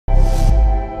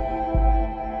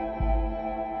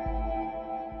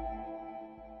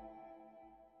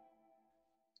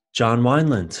John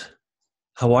Wineland.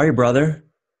 How are you, brother?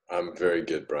 I'm very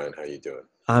good, Brian. How you doing?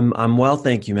 I'm well,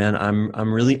 thank you, man.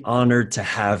 I'm really honored to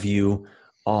have you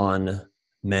on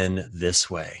Men This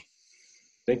Way.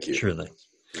 Thank you. Truly.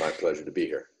 My pleasure to be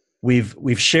here. We've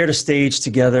shared a stage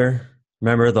together.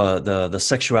 Remember the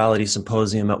sexuality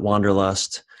symposium at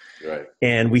Wanderlust, Right.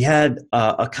 and we had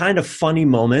a kind of funny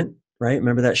moment, right?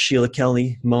 Remember that Sheila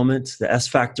Kelly moment, the S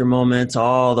Factor moment,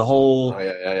 all the Oh whole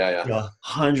yeah, yeah, yeah, yeah.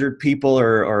 100 people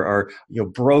are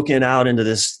broken out into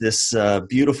this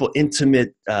beautiful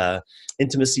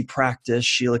intimacy practice.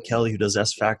 Sheila Kelly, who does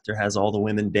S Factor, has all the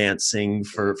women dancing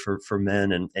for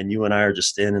men, and you and I are just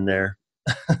standing there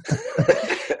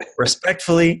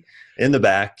respectfully in the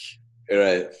back,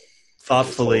 Right. Just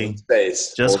holding thoughtfully,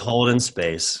 space. just holding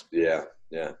space. Yeah,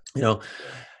 yeah, You know,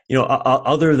 yeah.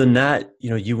 other than that,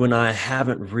 you and I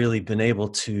haven't really been able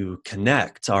to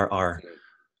connect. Our Mm,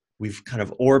 we've kind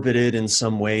of orbited in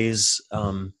some ways.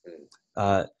 mm.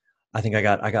 Uh, I think I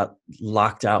got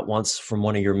locked out once from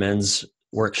one of your men's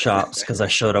workshops because I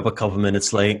showed up a couple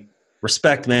minutes late.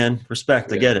 Respect, man,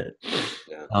 respect. I Yeah, get it. yeah,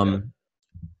 yeah. Um,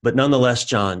 but nonetheless,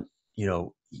 John,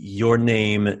 your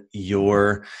name,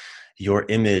 your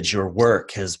image, your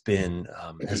work has been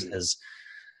has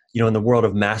in the world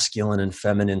of masculine and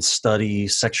feminine study,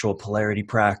 sexual polarity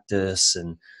practice,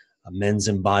 and men's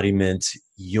embodiment.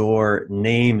 Your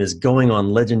name is going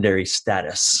on legendary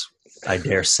status, I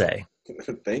dare say.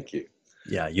 Thank you.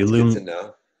 Yeah, That's good to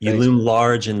know. you Thanks, loom man.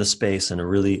 large in the space in a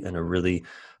really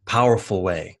powerful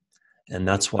way, and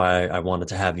that's why I wanted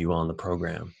to have you on the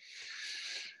program.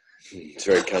 It's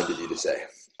very kind of you to say.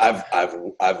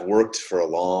 I've worked for a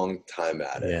long time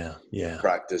at it. Yeah, yeah,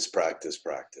 Practice, practice,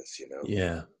 practice. yeah,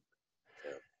 Yeah.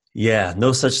 yeah.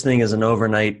 No such thing as an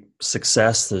overnight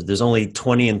success. There's only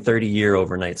 20 and 30-year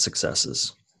overnight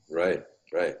successes. Right,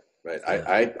 right, right.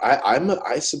 Yeah,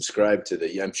 I subscribe to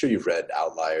the. I'm sure you've read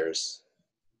Outliers.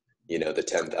 The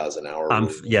 10,000 hour rule.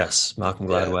 yes, Malcolm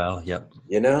Yeah. Gladwell. Yep.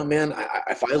 Man,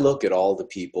 if I look at all the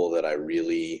people that I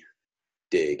really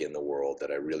dig in the world,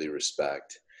 that I really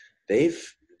respect, they've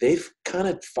they've kind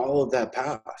of followed that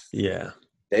path. Yeah,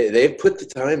 They've put the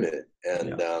time in, yeah,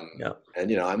 yeah,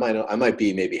 and I might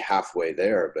be maybe halfway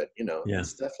there, but yeah.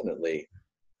 it's definitely.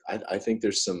 I think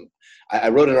there's some. I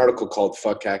wrote an article called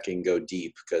 "Fuck Hacking, Go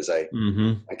Deep" because I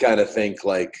Mm-hmm. I kind of think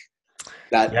like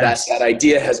that Yes.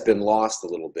 idea has been lost a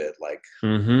little bit, like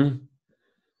Mm-hmm.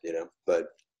 but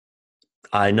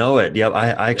I know it. Yep. I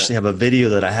yeah. actually have a video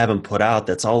that I haven't put out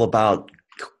that's all about,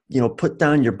 put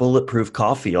down your bulletproof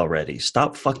coffee already.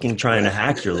 Stop fucking trying to Right.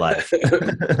 hack your life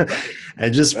Right.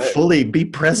 and just Right. fully be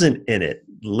present in it.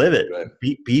 Live it. Right.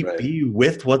 Right. Be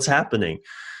with what's happening.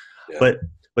 Yeah.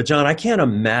 But John, I can't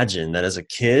imagine that as a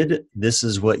kid, this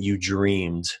is what you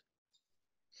dreamed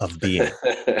of being.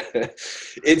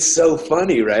 It's so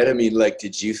funny, right? I mean, like,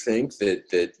 did you think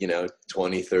that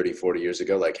 20, 30, 40 years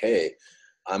ago, like, hey,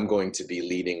 I'm going to be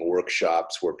leading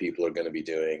workshops where people are going to be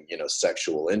doing,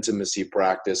 sexual intimacy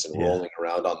practice and Yeah. rolling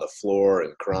around on the floor and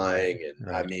Right. crying. And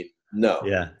I Right. mean, no,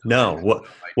 Yeah. I No. had no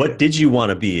What idea. did you want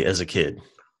to be as a kid?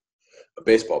 A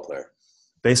baseball player.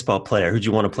 Baseball player. Who'd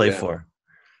you want to play Yeah. for?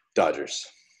 Dodgers.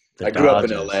 The I grew up in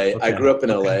Dodgers. LA. I Okay. grew up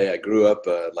in Okay. LA. I grew up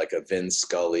like a Vin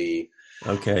Scully,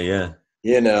 Okay. Yeah.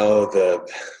 the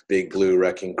big blue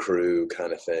wrecking crew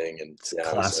kind of thing. And It's a yeah, I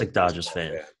was a classic Dodgers baseball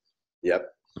fan. fan.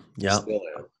 Yep. Yeah. Still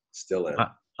am. Still am.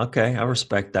 Okay. I Yeah.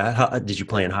 respect that. Did you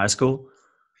play Yeah. in high school?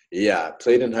 Yeah. I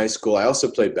played in high school. I also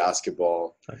played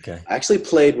basketball. Okay. I actually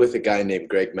played with a guy named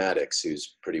Greg Maddox,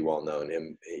 who's pretty well known.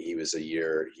 He was a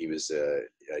year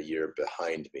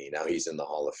behind me. Now he's in the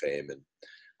Hall of Fame and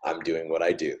I'm doing what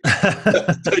I do.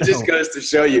 So it just goes to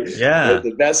show you Yeah.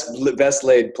 the best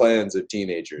laid plans of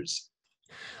teenagers.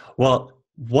 Well,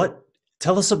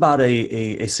 tell us about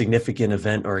a significant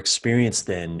event or experience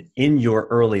then in your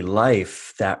early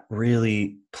life that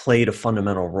really played a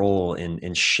fundamental role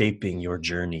in shaping your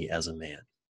journey as a man.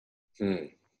 Hmm.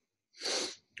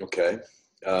 Okay.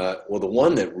 Well, the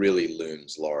one that really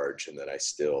looms large and that I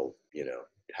still,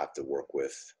 have to work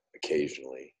with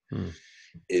occasionally Hmm.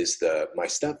 is my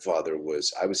stepfather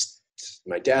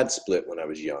my dad split when I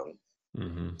was young.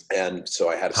 Mm-hmm. And so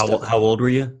I had a How stepfather, old were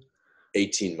you?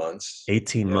 18 months.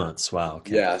 18 Yeah. months. Wow.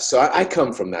 Okay. Yeah. So I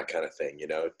come from that kind of thing,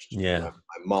 Yeah. my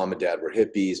mom and dad were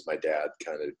hippies. My dad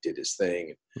kind of did his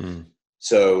thing. Mm.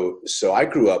 So I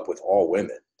grew up with all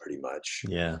women pretty much,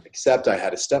 Yeah. except I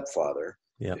had a stepfather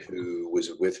Yep. who was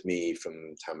with me from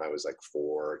the time I was like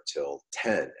 4 till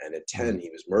 10. And at 10, Mm. he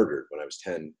was murdered. When I was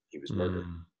 10, he was murdered.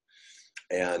 Mm.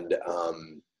 And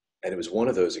it was one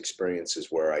of those experiences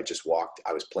where I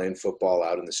was playing football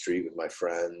out in the street with my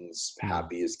friends, Mm.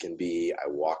 happy as can be. I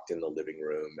walked in the living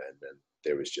room and then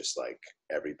there was just like,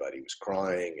 everybody was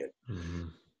crying. Mm-hmm.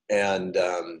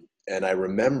 And I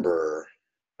remember,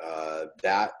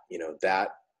 that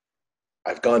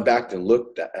I've gone back and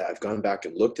looked at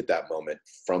that moment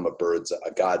from a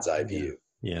God's eye view.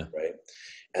 Yeah. Right.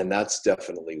 And that's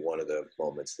definitely one of the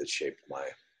moments that shaped my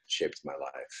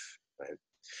life. Right.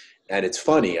 And it's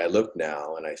funny, I look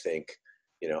now and I think,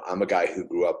 I'm a guy who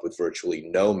grew up with virtually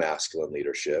no masculine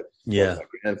leadership. Yeah. Both my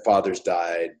grandfathers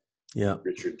died. Yeah.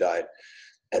 Richard died.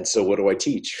 And so what do I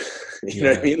teach? You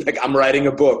know what I mean? Like, I'm writing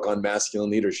a book on masculine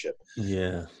leadership.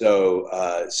 Yeah. So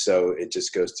it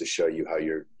just goes to show you how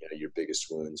your biggest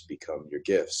wounds become your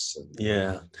gifts. And,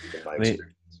 Yeah. my I mean,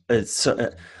 experience.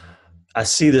 I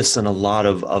see this in a lot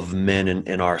of men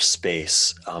in our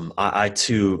space. I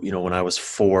too, when I was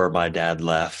 4, my dad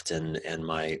left, and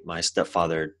my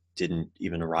stepfather didn't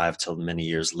even arrive till many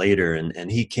years later.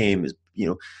 And he came,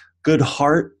 good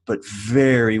heart, but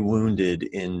very wounded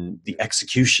in the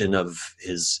execution of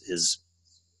his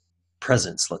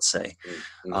presence, let's say.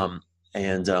 Mm-hmm.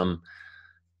 And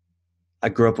I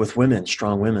grew up with women,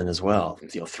 strong women as well.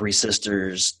 3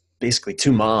 sisters, basically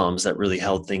 2 moms that really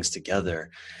held things together.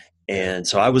 And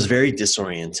so I was very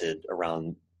disoriented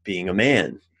around being a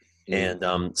man. Mm-hmm.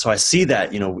 And so I see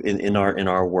that, in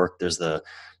our work, there's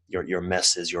your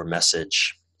mess is your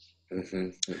message.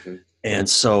 Mm-hmm. Mm-hmm. And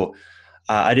so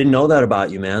I didn't know that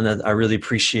about you, man. I really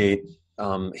appreciate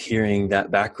hearing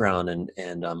that background,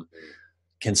 and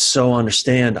can so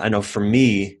understand. I know for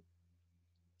me,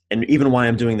 and even why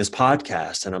I'm doing this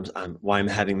podcast, and why I'm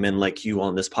having men like you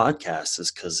on this podcast,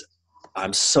 is because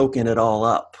I'm soaking it all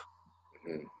up.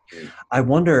 Mm-hmm. I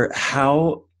wonder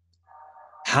how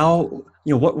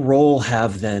what role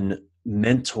have then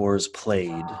mentors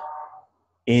played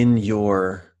in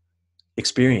your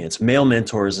experience, male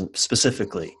mentors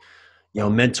specifically,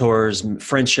 mentors,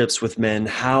 friendships with men.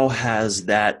 How has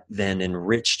that then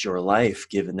enriched your life,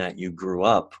 given that you grew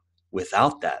up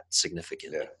without that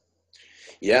significantly?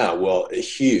 Yeah, well,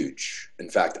 huge. In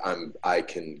fact, I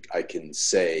can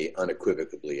say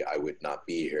unequivocally, I would not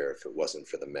be here if it wasn't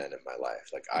for the men in my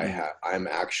life. Like, I'm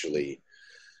actually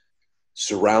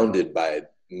surrounded by,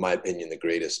 in my opinion, the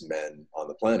greatest men on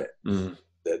the planet. Mm.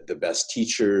 The best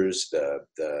teachers.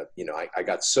 I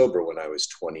got sober when I was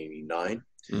 29,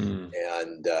 and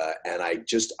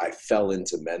I fell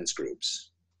into men's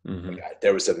groups. Mm-hmm. Like,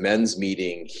 there was a men's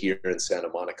meeting here in Santa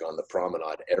Monica on the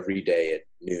promenade every day at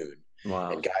noon.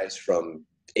 Wow. And guys from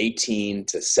 18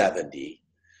 to 70,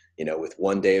 with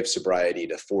 1 day of sobriety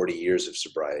to 40 years of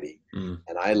sobriety. Mm.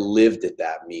 And I lived at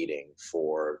that meeting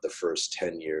for the first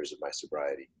 10 years of my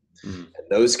sobriety. Mm. And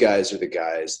those guys are the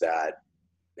guys that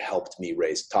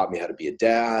taught me how to be a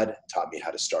dad, taught me how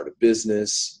to start a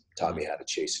business, taught me how to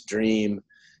chase a dream.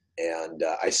 And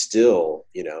I still,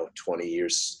 20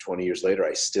 years later,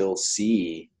 I still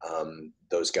see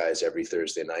those guys every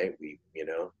Thursday night.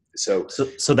 So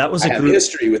that was I have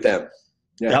history with them.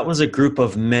 Yeah. That was a group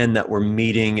of men that were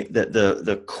meeting. That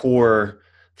the core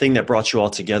thing that brought you all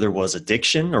together was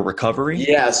addiction or recovery.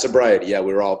 Yeah, sobriety. Yeah,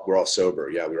 we're all sober.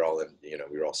 Yeah, we were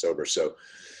all sober.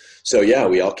 So yeah,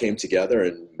 we all came together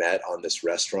and met on this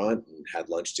restaurant and had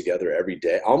lunch together every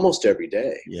day, almost every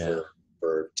day. Yeah.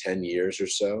 For 10 years or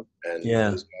so. And yeah.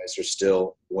 Those guys are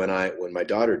still, when my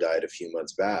daughter died a few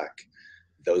months back,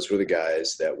 those were the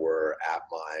guys that were at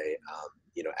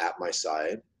my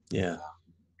side. Yeah.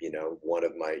 One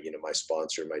of my, my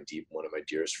sponsor, one of my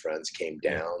dearest friends came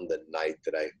down the night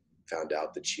that I found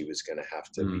out that she was going to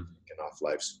have to be taken off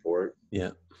life support.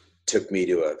 Yeah. Took me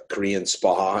to a Korean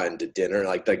spa and to dinner,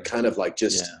 like kind of like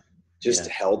just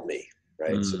held me.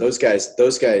 Right. So those guys,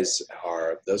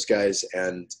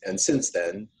 and since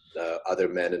then, other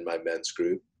men in my men's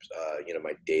group,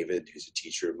 my David, who's a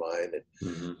teacher of mine,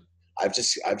 and I've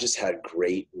just had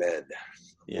great men.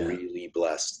 Really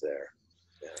blessed there.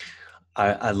 Yeah.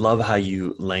 I love how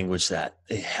you language that.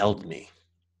 It held me.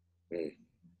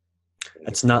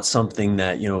 It's not something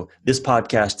that, this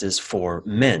podcast is for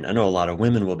men. I know a lot of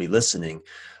women will be listening,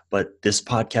 but this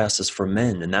podcast is for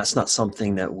men. And that's not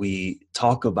something that we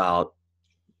talk about.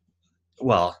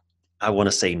 Well, I want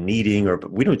to say needing,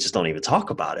 but we don't even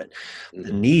talk about it.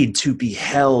 The need to be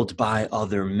held by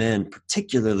other men,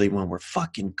 particularly when we're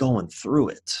fucking going through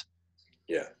it.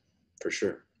 Yeah, for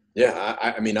sure. Yeah.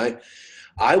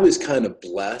 I was kind of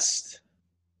blessed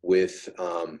with,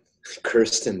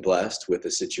 cursed and blessed with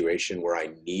a situation where I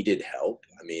needed help.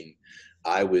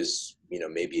 I was,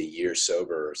 maybe a year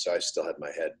sober, so I still had my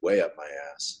head way up my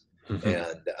ass.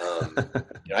 And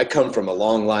I come from a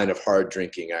long line of hard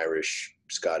drinking Irish,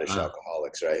 Scottish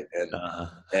alcoholics, right?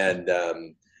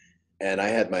 and I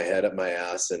had my head up my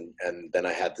ass, and then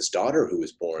I had this daughter who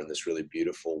was born, this really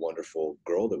beautiful, wonderful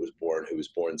girl that was born, who was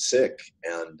born sick.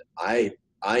 And I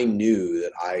knew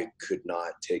that I could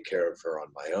not take care of her on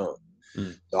my own.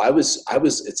 So I was,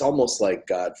 it's almost like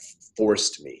God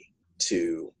forced me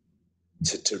to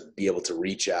be able to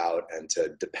reach out and to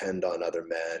depend on other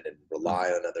men and rely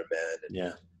on other men. And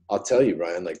Yeah. I'll tell you,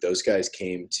 Bryan, like those guys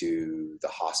came to the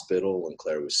hospital when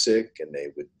Claire was sick, and they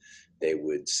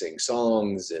would sing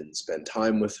songs and spend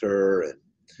time with her. And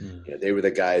you know, they were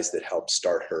the guys that helped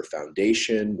start her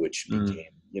foundation, which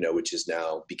became, you know, which is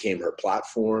now became her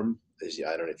platform. I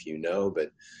don't know if you know,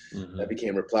 but that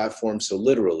became her platform. So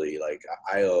literally, like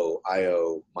I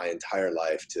owe my entire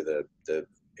life to the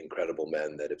incredible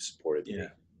men that have supported me.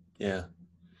 Yeah.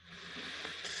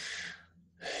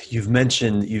 You've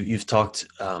mentioned, you've talked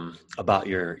about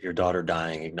your daughter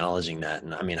dying, acknowledging that.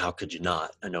 And I mean, how could you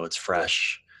not? I know it's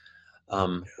fresh.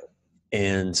 And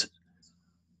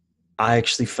I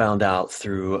actually found out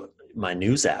through my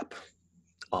news app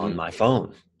on my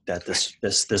phone that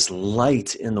this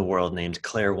light in the world named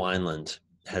Claire Wineland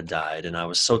had died. And I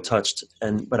was so touched,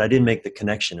 but I didn't make the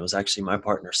connection. It was actually my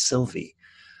partner, Sylvie,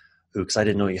 who, because I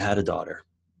didn't know you had a daughter,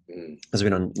 because we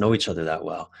don't know each other that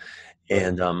well.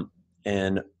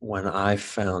 And when I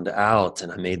found out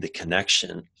and I made the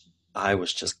connection, I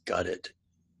was just gutted.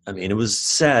 I mean, it was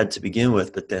sad to begin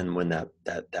with, but then when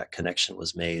that connection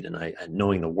was made, and I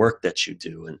knowing the work that you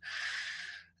do,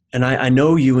 and I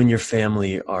know you and your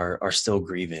family are still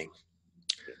grieving.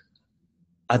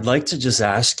 I'd like to just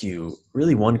ask you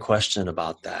really one question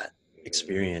about that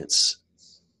experience,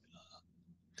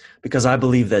 because I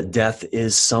believe that death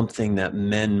is something that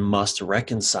men must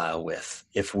reconcile with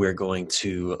if we're going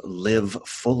to live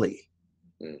fully.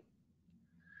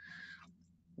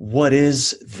 What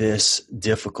is this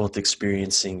difficult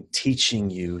experiencing teaching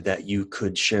you that you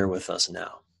could share with us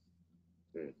now?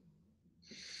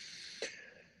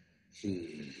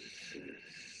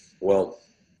 Well,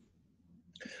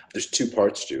 there's two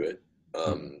parts to it.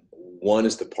 One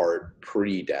is the part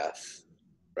pre-death,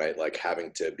 right? Like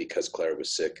having to, because Claire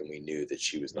was sick and we knew that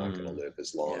she was not going to live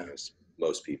as long as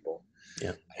most people.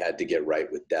 I had to get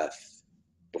right with death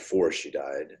before she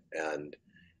died.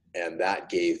 And that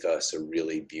gave us a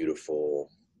really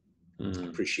beautiful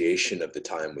appreciation of the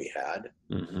time we had.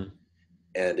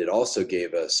 And it also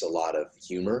gave us a lot of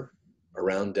humor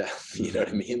around death. You know what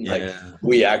I mean? Like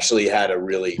we actually had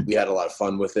we had a lot of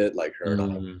fun with it, like her and I,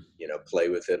 you know, play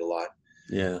with it a lot.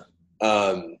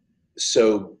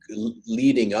 So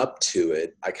leading up to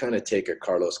it, I kind of take a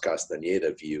Carlos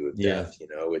Castaneda view of death, you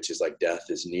know, which is like death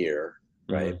is near,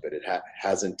 right? But it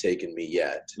hasn't taken me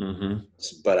yet.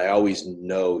 But I always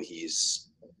know he's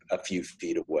a few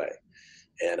feet away.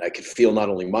 And I could feel not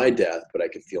only my death, but I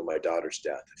could feel my daughter's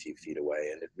death a few feet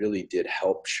away. And it really did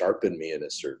help sharpen me in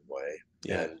a certain way.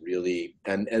 And really,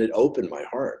 and it opened my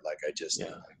heart. Like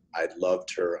I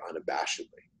loved her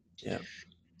unabashedly.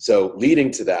 So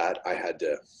leading to that,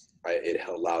 it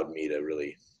allowed me to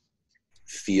really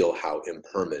feel how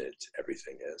impermanent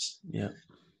everything is.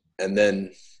 And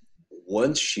then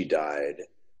once she died,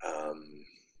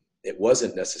 it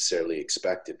wasn't necessarily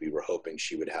expected. We were hoping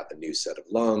she would have a new set of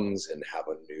lungs and have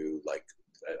a new, like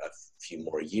a few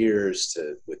more years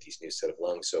with these new set of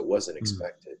lungs. So it wasn't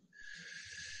expected.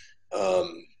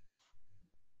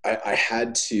 I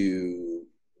had to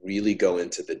really go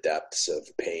into the depths of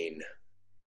pain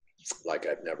like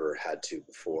I've never had to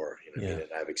before. You know what I mean?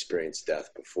 And I've experienced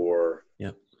death before.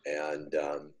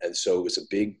 And so it was a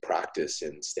big practice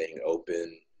in staying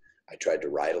open. I tried to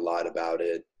write a lot about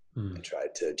it. I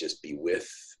tried to just be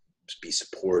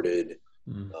supported.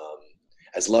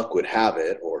 As luck would have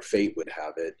it, or fate would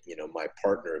have it, you know, my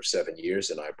partner of 7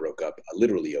 years and I broke up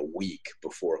literally a week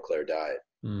before Claire died.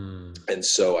 And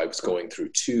so I was going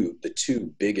through the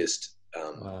two biggest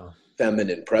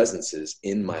feminine presences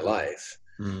in my life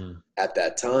at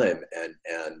that time.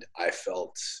 And I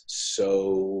felt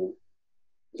so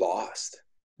lost.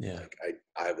 Like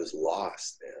I was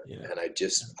lost, man. And I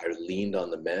leaned on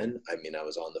the men. I mean, I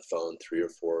was on the phone 3 or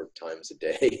 4 times a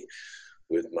day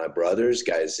with my brothers,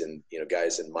 guys in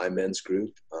my men's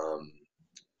group,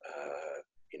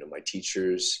 you know, my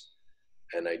teachers.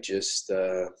 And I just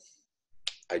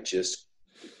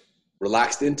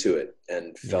relaxed into it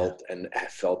and felt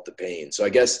the pain. So I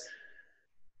guess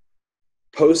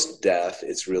post-death,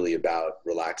 it's really about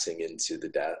relaxing into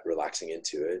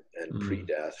it. And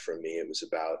pre-death, for me, it was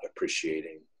about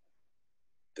appreciating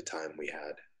the time we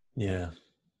had.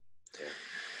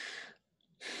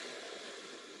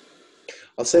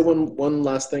 I'll say one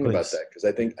last thing about that, because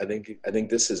I think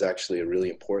this is actually a really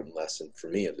important lesson for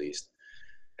me, at least,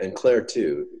 and Claire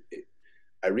too.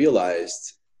 I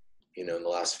realized, in the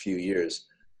last few years,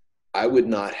 I would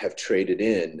not have traded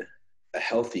in a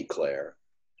healthy Claire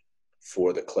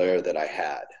for the Claire that I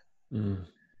had. Mm.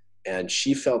 And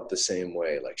she felt the same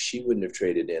way. Like, she wouldn't have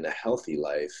traded in a healthy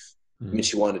life. I mean,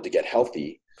 she wanted to get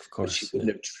healthy, of course, but she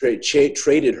wouldn't have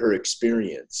traded her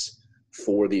experience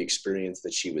for the experience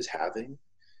that she was having.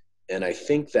 And I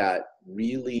think that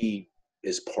really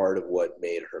is part of what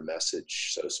made her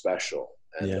message so special.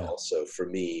 And also for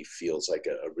me, feels like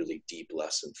a really deep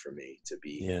lesson for me to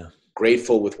be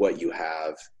grateful with what you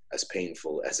have, as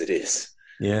painful as it is.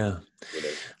 Yeah.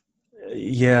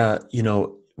 Yeah.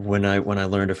 When I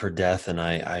learned of her death, and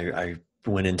I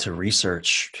went into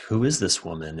research, who is this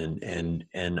woman?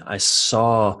 And I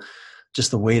saw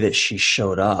just the way that she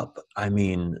showed up. I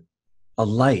mean, a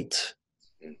light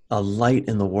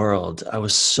in the world. I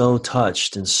was so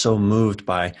touched and so moved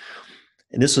by,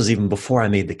 and this was even before I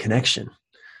made the connection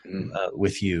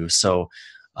with you. So,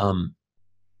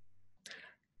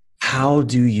 how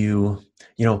do you,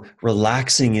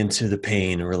 relaxing into the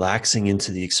pain, relaxing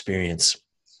into the experience?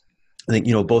 I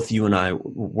think, both you and I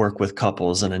work with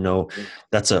couples, and I know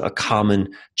that's a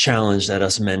common challenge that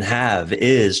us men have,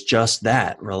 is just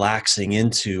that, relaxing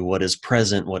into what is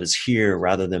present, what is here,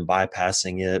 rather than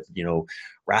bypassing it,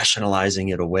 rationalizing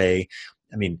it away.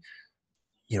 I mean,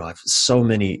 I've so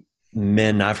many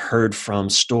men I've heard from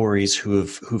stories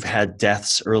who've had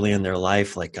deaths early in their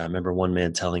life. Like, I remember one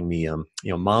man telling me,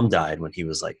 mom died when he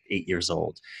was like 8 years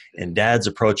old, and dad's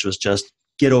approach was just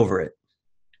get over it.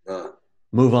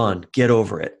 Move on, get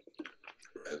over it.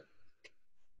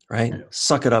 Right? Yeah.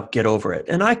 Suck it up, get over it.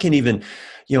 And I can even,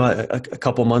 a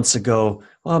couple months ago,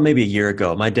 well, maybe a year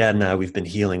ago, my dad and I, we've been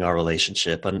healing our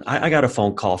relationship. And I got a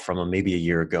phone call from him maybe a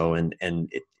year ago, and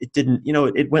it didn't,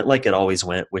 it went like it always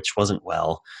went, which wasn't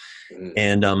well.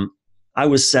 And I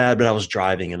was sad, but I was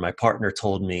driving, and my partner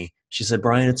told me, she said,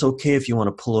 Bryan, it's okay if you want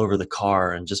to pull over the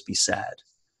car and just be sad.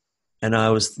 And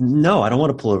I was, no, I don't want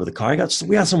to pull over the car. We got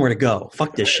somewhere to go.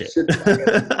 Fuck this shit.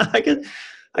 I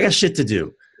got shit to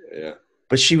do. Yeah.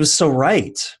 But she was so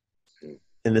right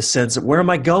in the sense of, where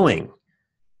am I going?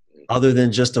 Other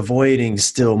than just avoiding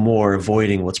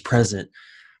what's present.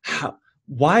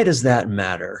 Why does that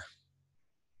matter,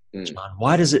 John?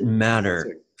 Why does it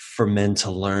matter for men to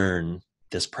learn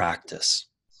this practice?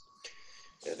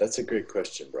 Yeah, that's a great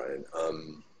question, Bryan.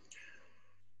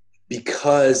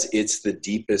 Because it's the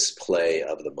deepest play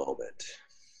of the moment,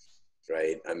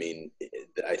 right? I mean,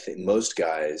 I think most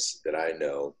guys that I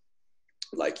know,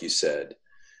 like you said,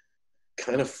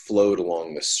 kind of float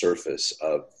along the surface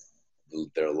of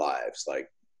their lives,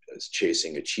 like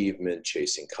chasing achievement,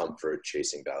 chasing comfort,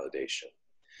 chasing validation.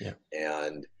 Yeah.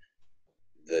 And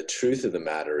the truth of the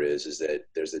matter is that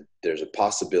there's a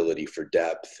possibility for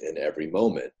depth in every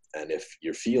moment. And if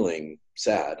you're feeling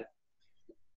sad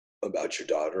about your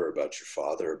daughter, about your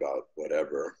father, about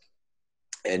whatever,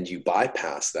 and you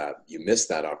bypass that, you miss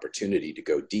that opportunity to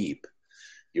go deep,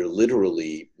 you're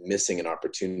literally missing an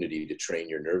opportunity to train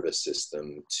your nervous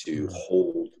system to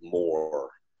hold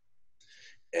more.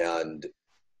 And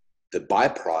the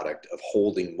byproduct of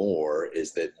holding more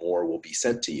is that more will be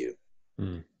sent to you.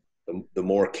 The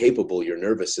more capable your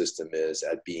nervous system is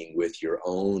at being with your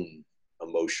own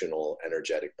emotional,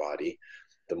 energetic body,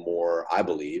 the more, I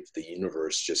believe, the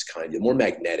universe just the more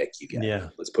magnetic you get. Yeah.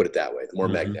 Let's put it that way. The more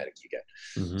magnetic you get.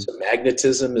 So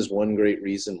magnetism is one great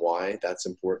reason why that's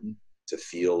important, to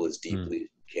feel as deeply as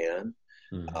you can.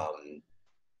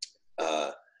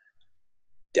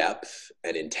 Depth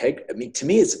and integrity. I mean, to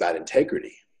me, it's about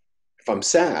integrity. If I'm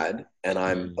sad and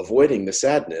I'm avoiding the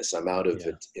sadness, I'm out of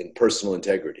it in personal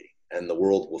integrity, and the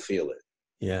world will feel it.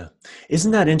 Yeah.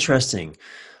 Isn't that interesting?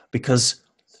 Because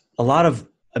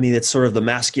it's sort of the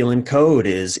masculine code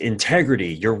is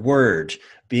integrity, your word,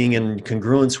 being in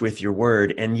congruence with your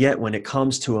word. And yet when it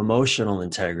comes to emotional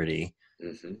integrity,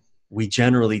 we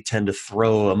generally tend to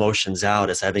throw emotions out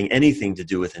as having anything to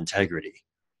do with integrity.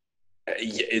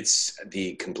 It's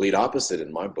the complete opposite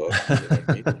in my book.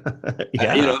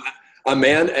 A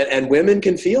man and women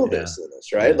can feel this in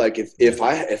us, right? Like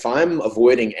if I'm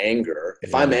avoiding anger,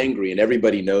 if I'm angry and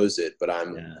everybody knows it, but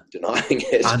I'm denying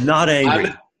it. I'm not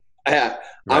angry.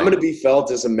 I'm going to be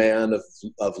felt as a man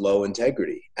of low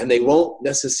integrity, and they won't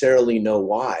necessarily know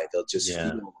why. They'll just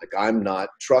feel like I'm not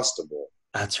trustable.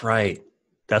 That's right.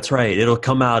 It'll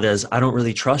come out as, I don't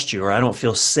really trust you, or I don't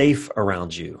feel safe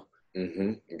around you.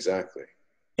 Exactly.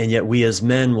 And yet we as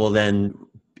men will then,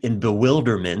 in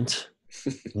bewilderment,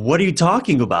 what are you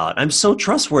talking about? I'm so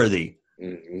trustworthy.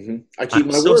 I keep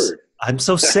my word. I'm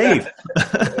so safe.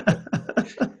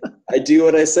 I do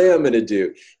what I say I'm going to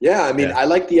do. Yeah, I mean, I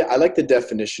like the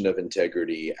definition of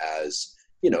integrity as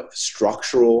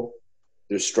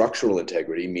there's structural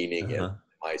integrity, meaning Uh-huh.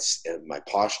 my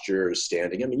posture,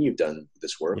 standing. I mean, you've done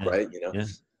this work, Yeah. right?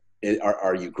 Yeah.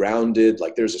 Are you grounded?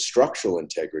 Like, there's a structural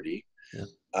integrity. Yeah.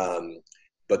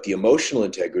 But the emotional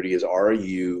integrity is, are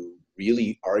you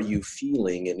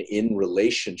feeling and in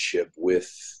relationship with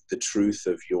the truth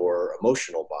of your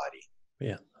emotional body?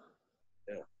 Yeah.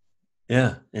 Yeah.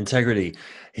 Yeah. Integrity.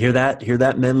 Hear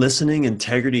that, men listening?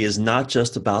 Integrity is not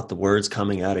just about the words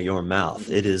coming out of your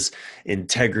mouth. It is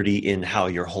integrity in how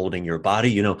you're holding your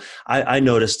body. I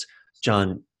noticed,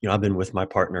 John, I've been with my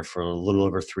partner for a little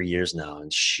over 3 years now,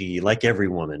 and she, like every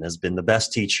woman, has been the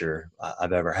best teacher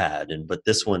I've ever had. But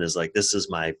this one is like, this is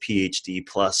my PhD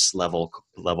plus level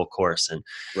course. And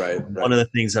Right. one of the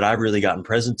things that I've really gotten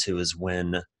present to is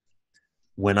when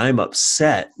I'm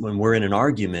upset, when we're in an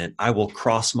argument, I will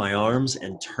cross my arms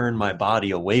and turn my body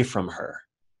away from her.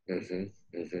 Mm-hmm.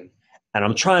 Mm-hmm. And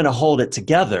I'm trying to hold it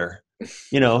together,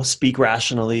 speak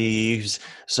rationally,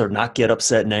 sort of not get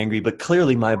upset and angry. But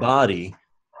clearly my body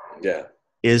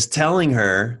is telling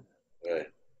her, right.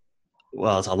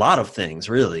 well, it's a lot of things,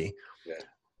 really.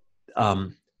 Yeah.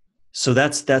 So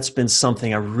that's been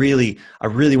something I really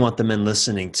want the men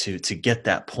listening to get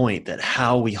that point, that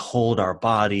how we hold our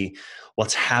body,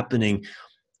 what's happening.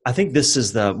 I think this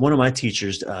is one of my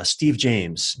teachers, Steve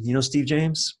James. You know Steve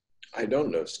James? I don't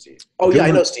know Steve. Oh, yeah,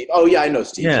 I know Steve. Oh, yeah, I know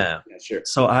Steve. Yeah, sure.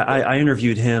 So I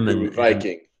interviewed him, Guru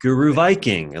Viking. and Guru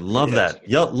Viking. I love that.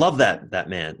 Sure. Love that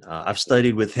man. I've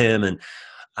studied with him, and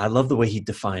I love the way he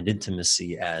defined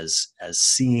intimacy as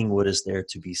seeing what is there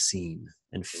to be seen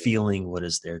and feeling what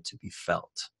is there to be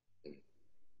felt.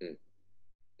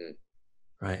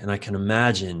 Right. And I can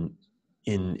imagine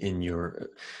in your,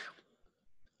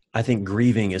 I think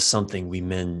grieving is something we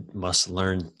men must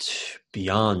learn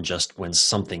beyond just when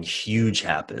something huge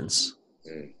happens.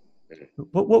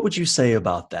 What would you say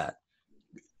about that?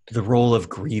 The role of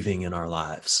grieving in our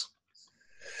lives?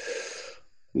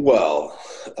 Well,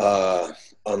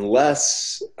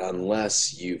 unless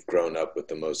you've grown up with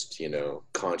the most,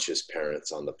 conscious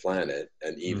parents on the planet,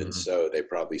 and even so, they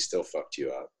probably still fucked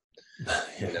you up.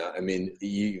 Yeah. I mean,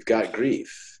 you've got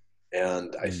grief,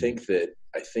 and I think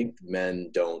men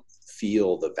don't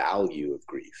feel the value of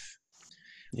grief.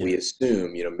 Yeah. We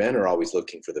assume, men are always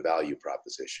looking for the value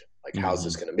proposition. Like, how's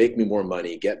this going to make me more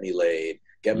money, get me laid,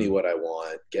 get me what I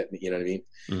want, get me, you know what I mean?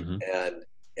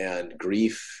 And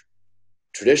grief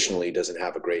traditionally doesn't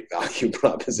have a great value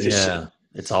proposition. Yeah,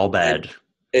 it's all bad.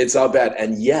 It's all bad.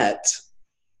 And yet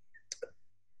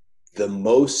the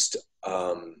most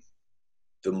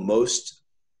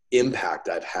impact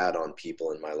I've had on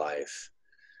people in my life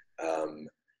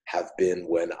have been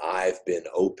when I've been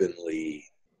openly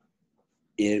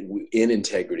in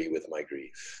integrity with my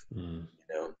grief,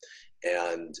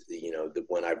 and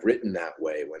when I've written that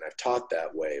way, when I've taught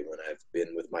that way, when I've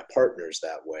been with my partners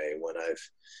that way, when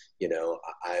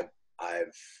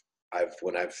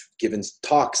when I've given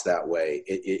talks that way,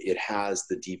 it has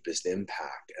the deepest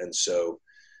impact. And so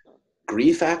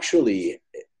grief actually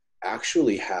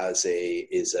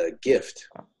is a gift.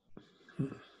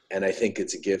 And I think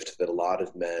it's a gift that a lot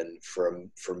of men, for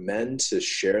men to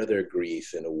share their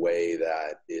grief in a way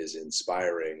that is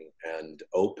inspiring and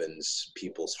opens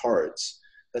people's hearts,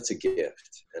 that's a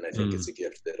gift. And I think it's a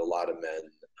gift that a lot of men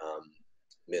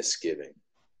miss giving.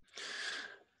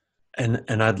 And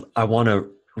I want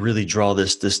to really draw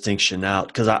this distinction out,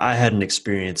 because I had an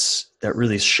experience that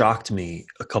really shocked me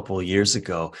a couple of years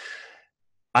ago.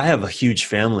 I have a huge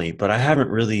family, but I haven't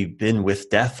really been with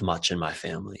death much in my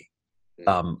family.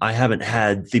 I haven't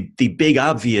had the big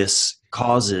obvious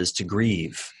causes to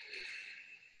grieve.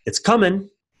 It's coming,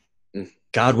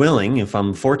 God willing, if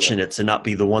I'm fortunate to not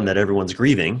be the one that everyone's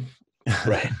grieving.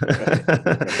 Right.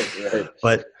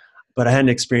 But I had an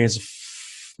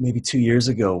experience maybe 2 years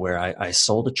ago where I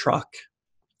sold a truck.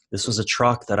 This was a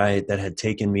truck that had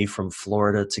taken me from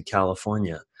Florida to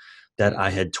California, that I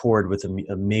had toured with an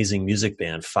amazing music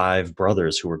band, 5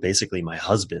 brothers who were basically my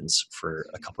husbands for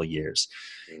a couple of years.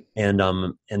 And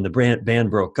the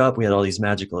band broke up. We had all these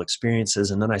magical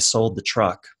experiences. And then I sold the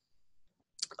truck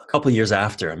a couple of years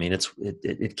after. I mean,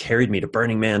 it carried me to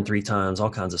Burning Man 3 times,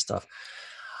 all kinds of stuff.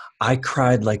 I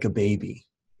cried like a baby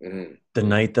the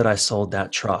night that I sold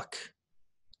that truck.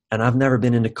 And I've never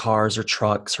been into cars or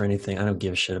trucks or anything. I don't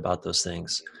give a shit about those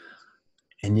things.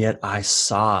 And yet I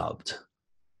sobbed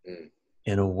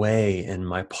in a way. And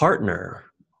my partner,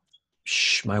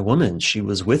 my woman, she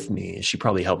was with me. She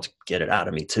probably helped get it out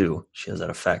of me too. She has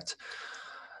that effect.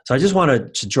 So I just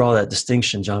wanted to draw that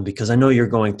distinction, John, because I know you're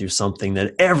going through something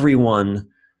that everyone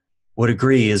would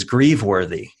agree is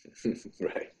grieve-worthy.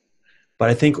 Right. But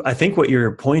I think what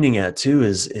you're pointing at too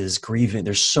is grieving.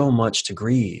 There's so much to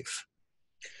grieve.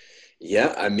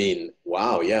 Yeah, I mean,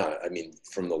 wow, yeah. I mean,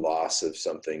 from the loss of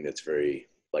something that's very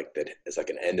like that is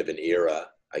like an end of an era,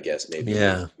 I guess maybe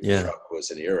Yeah, the yeah, truck was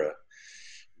an era.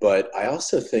 But I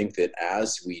also think that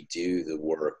as we do the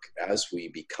work, as we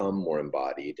become more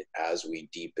embodied, as we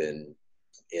deepen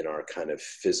in our kind of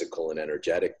physical and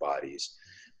energetic bodies,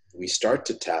 we start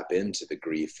to tap into the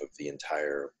grief of the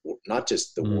entire, not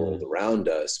just the world mm, around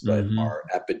us, but hmm, our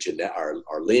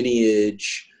our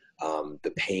lineage,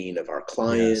 the pain of our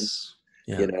client, yes,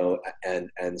 yeah, you know,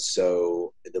 and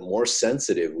so the more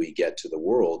sensitive we get to the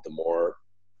world, the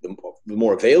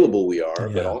more available we are,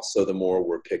 but yeah, also the more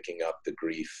we're picking up the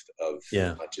grief of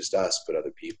yeah, not just us but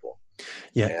other people,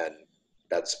 yeah. and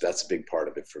that's a big part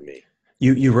of it for me.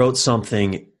 You wrote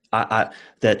something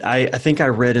that I think I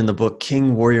read in the book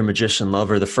King, Warrior, Magician,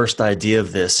 Lover, the first idea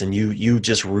of this, and you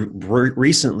just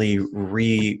recently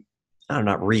I don't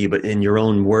know, not but in your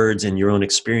own words, in your own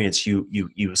experience, you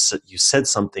said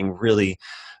something really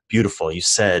beautiful. You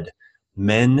said,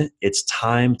 "Men, it's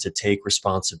time to take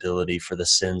responsibility for the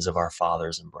sins of our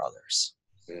fathers and brothers."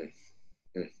 Mm,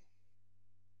 mm,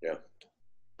 yeah.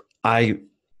 I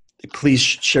Please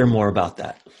share more about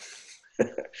that.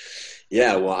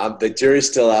 Yeah, well, the jury's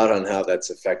still out on how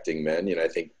that's affecting men. You know, I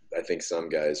think some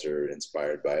guys are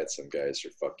inspired by it. Some guys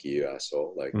are "fuck you,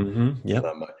 asshole." Like, Yep.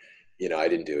 not my, I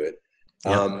didn't do it.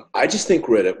 Yep. I just think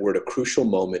we're at a crucial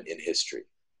moment in history,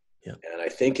 Yep. and I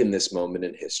think in this moment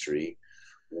in history,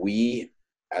 we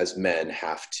as men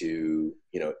have to,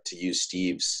 to use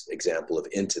Steve's example of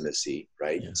intimacy,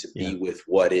 right? Yeah. To Yeah. be with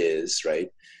what is, right?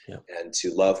 Yep. And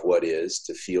to love what is,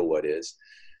 to feel what is.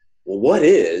 Well, what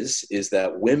is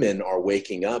that women are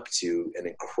waking up to an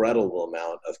incredible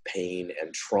amount of pain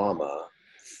and trauma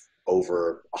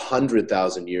over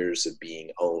 100,000 years of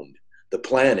being owned. The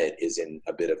planet is in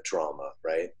a bit of trauma,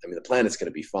 right? I mean, the planet's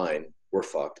going to be fine. We're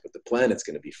fucked, but the planet's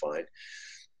going to be fine.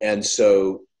 And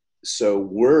so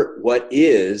what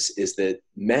is that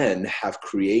men have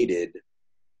created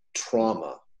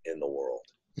trauma in the world.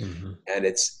 Mm-hmm. And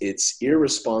it's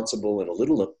irresponsible and a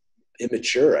little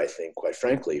immature, I think, quite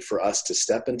frankly, for us to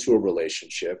step into a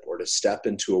relationship or to step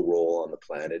into a role on the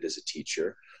planet as a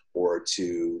teacher, or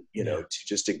to, to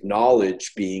just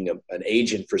acknowledge being an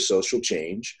agent for social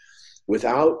change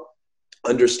without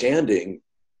understanding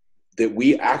that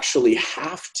we actually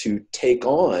have to take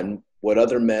on what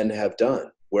other men have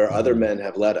done, where other men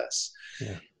have led us.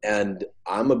 Yeah. And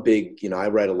I'm a big, I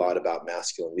write a lot about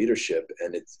masculine leadership,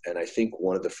 and I think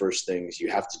one of the first things you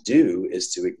have to do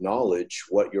is to acknowledge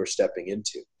what you're stepping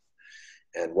into.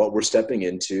 And what we're stepping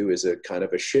into is a kind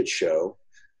of a shit show,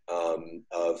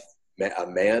 of a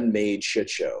man-made shit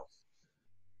show.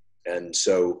 And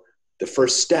so the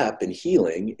first step in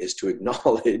healing is to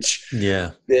acknowledge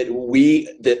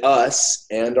that us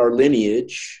and our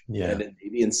lineage, and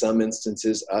maybe in some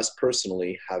instances us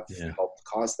personally, have helped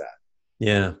cause that.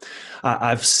 Yeah,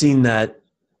 I've seen that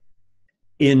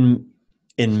in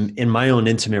my own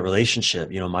intimate relationship.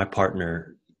 My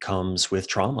partner comes with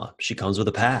trauma. She comes with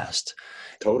a past.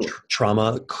 Totally.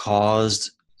 Trauma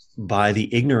caused by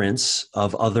the ignorance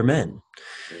of other men.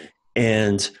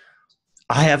 And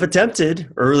I have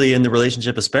attempted early in the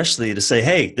relationship, especially, to say,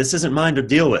 "Hey, this isn't mine to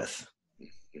deal with."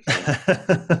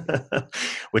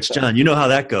 Which, John, you know how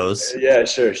that goes. Yeah,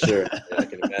 sure. Yeah, I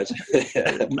can imagine.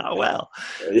 Not well.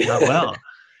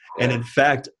 And in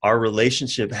fact, our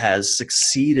relationship has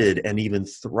succeeded and even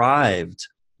thrived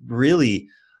really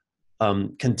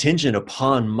contingent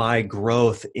upon my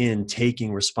growth in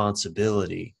taking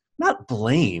responsibility, not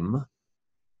blame.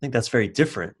 I think that's very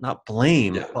different. Not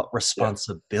blame, but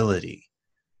responsibility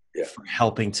for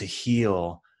helping to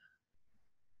heal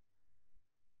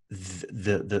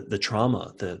the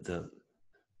trauma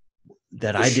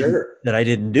that I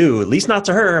didn't do, at least not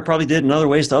to her. I probably did in other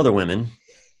ways to other women.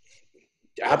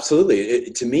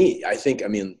 Absolutely. To me, I think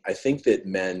that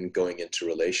men going into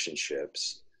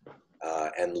relationships,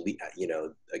 and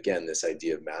again, this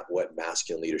idea of what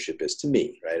masculine leadership is to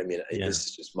me, right? I mean, this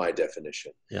is just my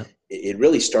definition. Yeah. It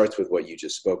really starts with what you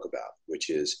just spoke about, which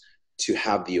is to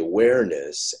have the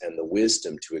awareness and the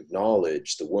wisdom to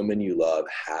acknowledge the woman you love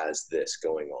has this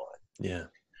going on. Yeah.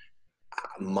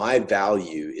 My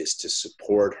value is to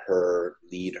support her,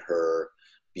 lead her,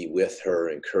 be with her,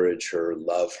 encourage her,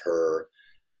 love her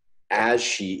as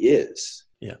she is.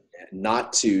 Yeah.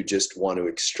 Not to just want to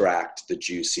extract the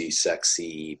juicy,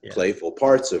 sexy, playful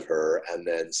parts of her and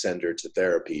then send her to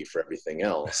therapy for everything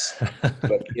else.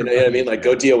 But you know what I mean? Like,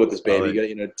 go deal with this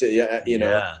baby.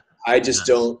 I just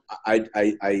don't,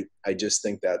 I just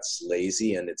think that's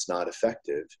lazy and it's not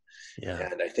effective. Yeah.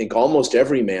 And I think almost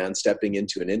every man stepping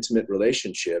into an intimate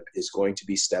relationship is going to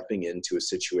be stepping into a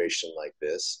situation like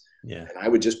this. Yeah. And I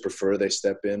would just prefer they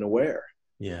step in aware.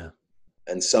 Yeah.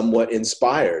 And somewhat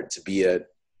inspired to be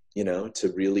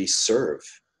to really serve.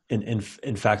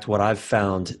 In fact, what I've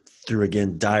found through,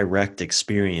 again, direct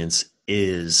experience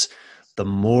is the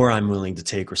more I'm willing to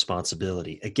take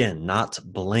responsibility, again, not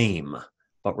blame,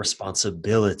 but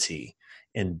responsibility,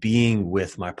 and being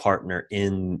with my partner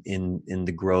in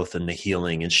the growth and the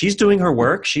healing. And she's doing her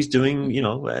work. She's doing,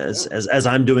 as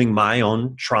I'm doing my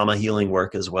own trauma healing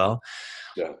work as well.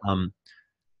 Yeah.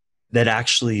 That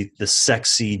actually the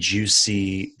sexy,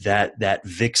 juicy, that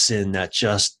vixen that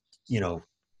just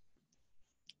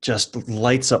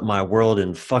lights up my world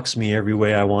and fucks me every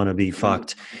way I want to be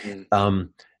fucked.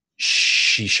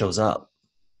 She shows up.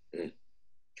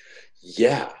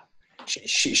 Yeah.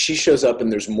 She shows up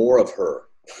and there's more of her.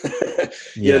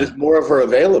 There's more of her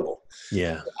available.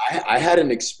 Yeah. I had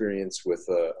an experience with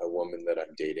a woman that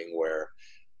I'm dating where,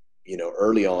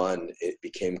 early on it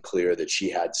became clear that she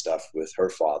had stuff with her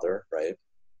father, right?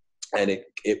 And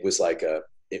it was like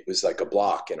a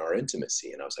block in our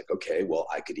intimacy. And I was like, okay, well,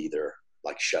 I could either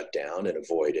like shut down and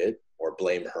avoid it, or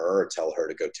blame her or tell her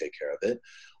to go take care of it,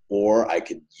 or I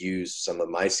could use some of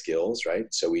my skills, right?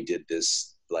 So we did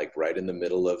this, like right in the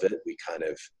middle of it, we kind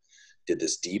of did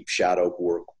this deep shadow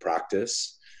work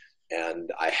practice. And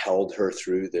I held her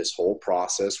through this whole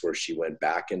process where she went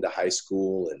back into high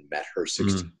school and met her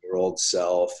 16-year-old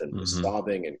self and was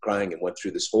sobbing and crying and went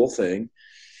through this whole thing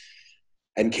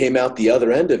and came out the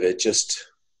other end of it just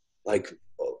like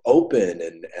open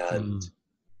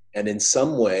and in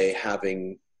some way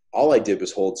having, all I did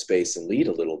was hold space and lead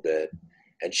a little bit.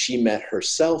 And she met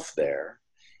herself there.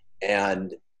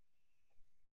 And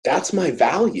that's my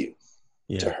value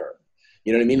to her.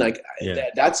 You know what I mean? Like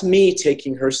that's me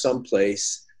taking her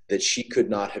someplace that she could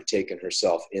not have taken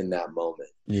herself in that moment.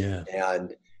 Yeah.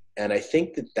 And I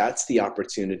think that that's the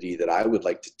opportunity that I would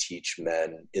like to teach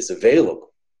men is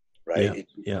available, right?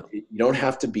 You don't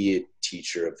have to be a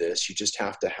teacher of this. You just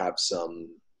have to have some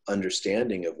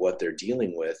understanding of what they're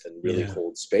dealing with and really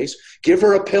hold space. Give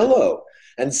her a pillow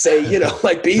and say,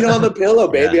 like beat on the pillow,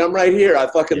 baby. I'm right here. I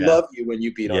fucking love you when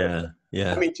you beat on the pillow.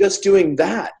 Yeah. I mean, just doing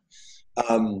that.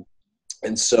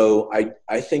 And so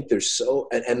I think there's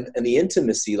and the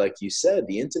intimacy, like you said,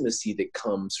 the intimacy that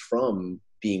comes from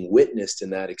being witnessed in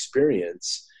that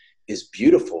experience is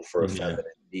beautiful for a feminine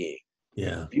being.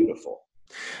 Yeah. Beautiful.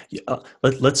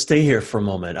 Let's stay here for a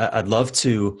moment. I'd love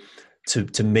to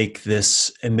make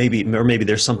this, and maybe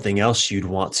there's something else you'd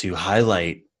want to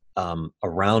highlight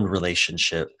around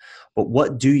relationship, but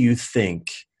what do you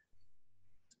think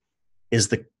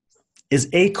is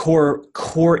a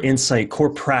core insight, core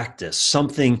practice,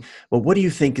 something, but what do you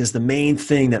think is the main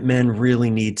thing that men really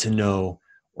need to know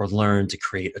or learn to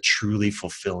create a truly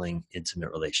fulfilling, intimate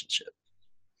relationship?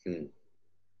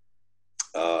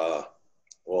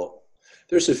 Well,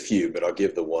 there's a few, but I'll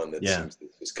give the one that seems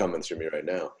is coming through me right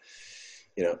now.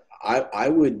 I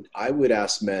would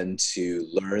ask men to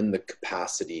learn the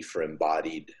capacity for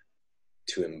embodied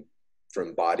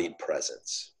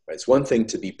presence. Right? It's one thing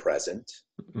to be present,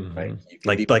 right?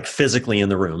 Like physically in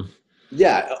the room.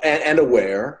 Yeah, and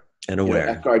aware. And aware.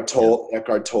 Eckhart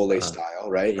Tolle style,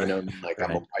 right?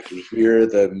 I can hear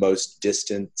the most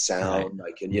distant sound.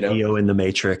 Right. I can, Neo in the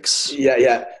Matrix.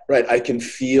 Yeah, right. I can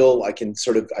feel.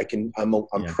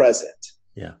 I'm present.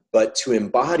 Yeah. But to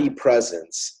embody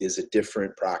presence is a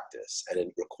different practice, and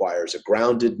it requires a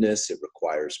groundedness. It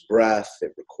requires breath.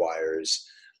 It requires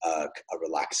a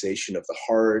relaxation of the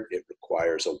heart. It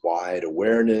requires a wide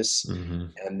awareness,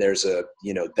 and there's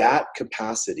that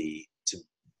capacity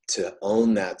to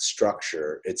own that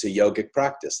structure. It's a yogic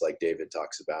practice, like David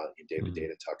talks about. David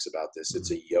Deida talks about this.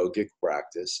 It's a yogic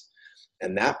practice,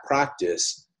 and that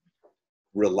practice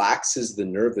relaxes the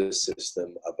nervous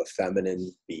system of a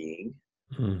feminine being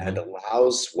and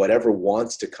allows whatever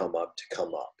wants to come up,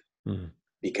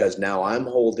 because now I'm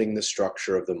holding the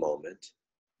structure of the moment.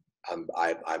 I'm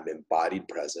embodied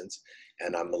presence,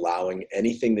 and I'm allowing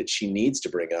anything that she needs to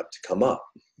bring up to come up.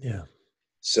 Yeah.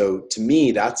 So to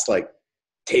me, that's like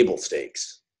table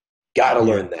stakes. Got to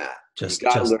learn that.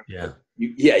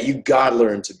 You got to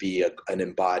learn to be an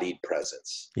embodied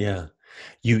presence. Yeah.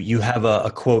 You have a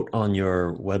quote on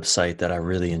your website that I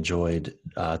really enjoyed.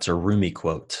 It's a Rumi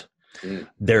quote.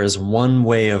 There is one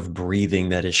way of breathing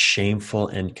that is shameful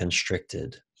and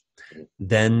constricted.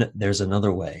 Then there's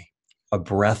another way, a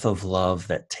breath of love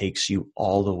that takes you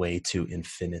all the way to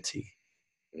infinity.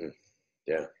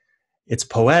 Yeah. It's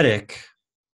poetic,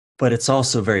 but it's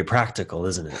also very practical,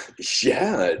 isn't it?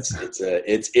 Yeah,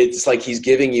 it's like he's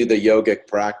giving you the yogic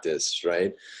practice,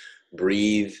 right?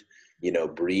 Breathe,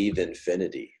 breathe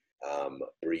infinity.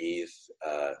 Breathe.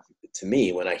 To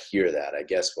me, when I hear that, I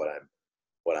guess what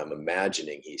I'm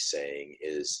imagining he's saying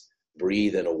is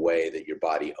breathe in a way that your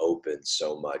body opens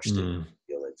so much that you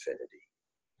feel infinity.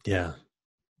 Yeah.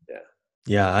 Yeah.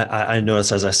 Yeah, I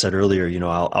notice, as I said earlier,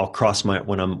 I'll cross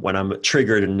when I'm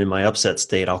triggered and in my upset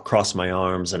state, I'll cross my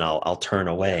arms and I'll turn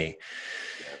away.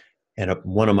 Yeah. And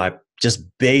one of my just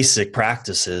basic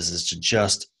practices is to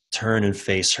just turn and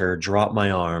face her, drop my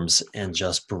arms, and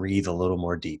just breathe a little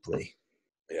more deeply.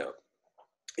 Yeah.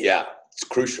 Yeah. It's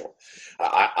crucial.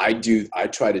 I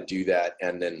try to do that,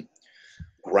 and then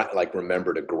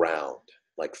remember to ground,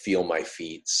 like feel my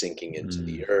feet sinking into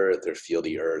the earth, or feel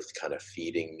the earth kind of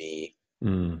feeding me.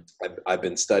 I've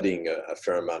been studying a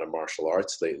fair amount of martial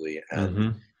arts lately,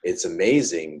 and it's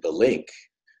amazing the link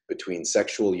between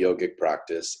sexual yogic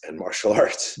practice and martial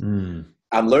arts.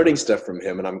 I'm learning stuff from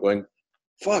him, and I'm going,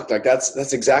 fuck, like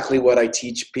that's exactly what I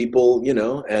teach people,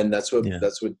 and that's what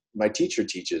my teacher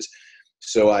teaches.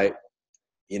 So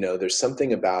there's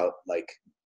something about like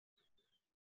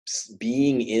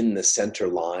being in the center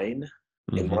line.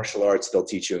 In martial arts, they'll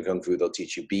teach you, in Kung Fu, they'll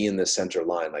teach you be in the center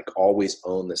line, like always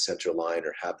own the center line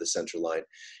or have the center line.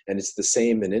 And it's the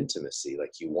same in intimacy.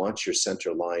 Like you want your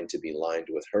center line to be lined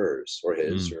with hers or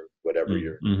his or whatever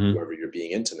whoever you're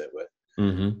being intimate with.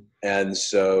 And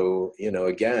so,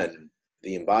 again,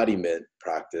 the embodiment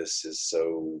practice is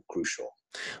so crucial.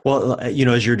 Well,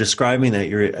 as you're describing that,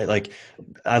 you're like,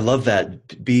 I love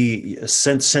that. Be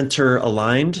center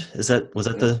aligned. Was that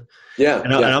the? Yeah.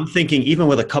 And I'm thinking, even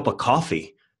with a cup of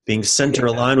coffee, being center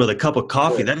aligned with a cup of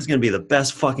coffee, that is going to be the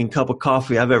best fucking cup of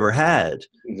coffee I've ever had.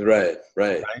 Right.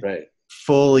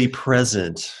 Fully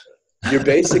present. You're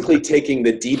basically taking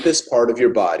the deepest part of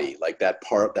your body, like that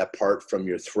part from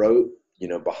your throat,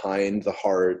 behind the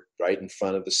heart, right in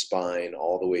front of the spine,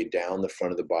 all the way down the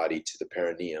front of the body to the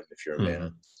perineum, if you're a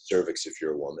man, cervix, if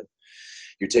you're a woman.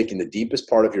 You're taking the deepest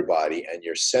part of your body and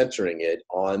you're centering it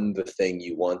on the thing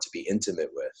you want to be intimate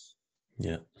with.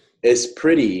 Yeah. It's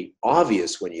pretty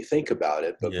obvious when you think about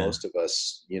it, but most of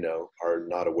us, are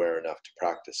not aware enough to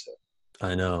practice it.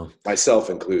 I know. Myself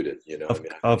included,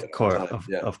 Of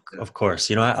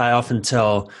course. I often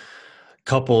tell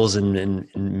couples and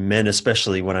men,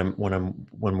 especially when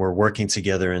we're working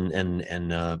together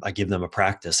and I give them a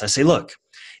practice. I say, look,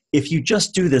 if you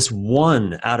just do this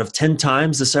 1 out of 10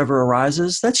 times this ever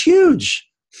arises, that's huge.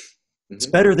 It's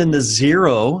better than the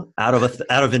 0 out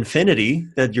of infinity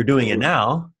that you're doing it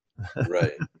now.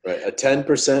 Right. A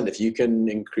 10%, if you can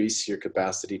increase your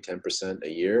capacity 10% a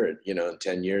year, in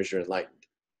 10 years, you're enlightened.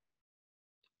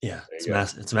 Yeah.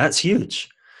 It's huge.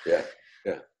 Yeah.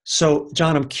 So,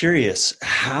 John, I'm curious,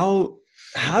 how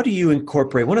do you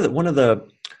incorporate one of the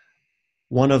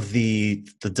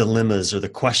dilemmas or the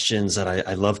questions that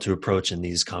I love to approach in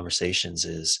these conversations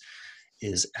is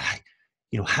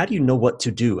how do you know what to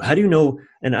do? How do you know,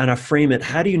 and I frame it,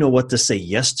 how do you know what to say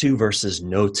yes to versus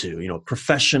no to,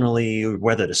 professionally,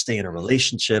 whether to stay in a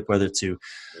relationship, whether to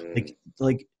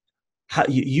like how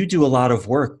you do a lot of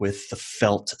work with the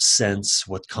felt sense,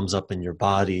 what comes up in your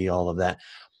body, all of that.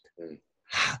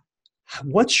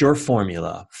 What's your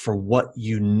formula for what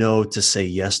you know to say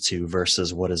yes to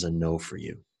versus what is a no for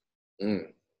you?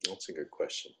 That's a good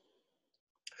question.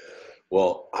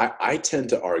 Well, I tend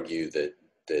to argue that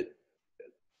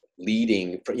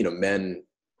leading, men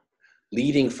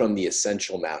leading from the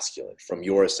essential masculine, from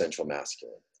your essential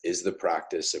masculine, is the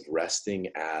practice of resting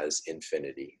as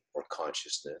infinity or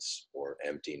consciousness or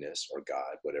emptiness or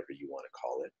God, whatever you want to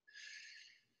call it,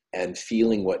 and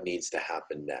feeling what needs to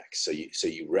happen next. So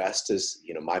you rest as,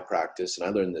 my practice, and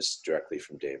I learned this directly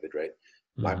from David, right?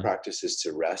 My practice is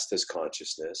to rest as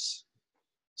consciousness.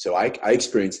 So I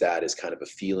experience that as kind of a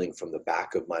feeling from the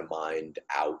back of my mind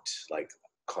out, like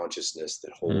consciousness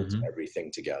that holds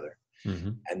everything together.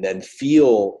 And then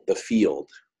feel the field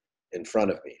in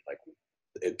front of me. Like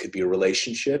it could be a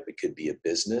relationship, it could be a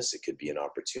business, it could be an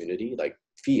opportunity, like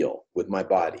feel with my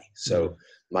body. So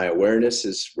my awareness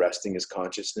is resting as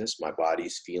consciousness. My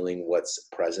body's feeling what's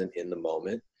present in the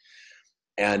moment.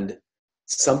 And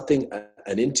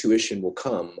an intuition will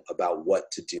come about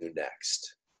what to do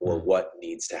next or what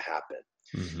needs to happen.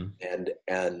 And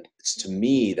to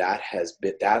me,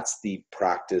 that's the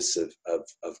practice of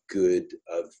good,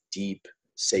 of deep,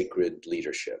 sacred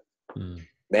leadership.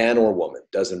 Man or woman,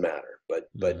 doesn't matter, but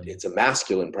it's a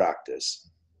masculine practice.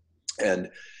 And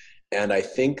I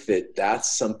think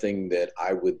that's something that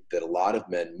a lot of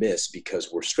men miss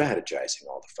because we're strategizing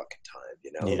all the fucking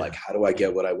time, like, how do I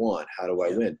get what I want? How do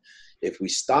I win? if we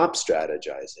stop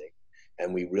strategizing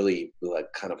and we really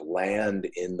like kind of land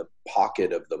in the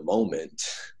pocket of the moment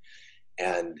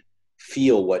and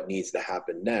feel what needs to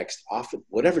happen next, often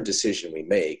whatever decision we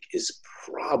make is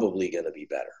probably going to be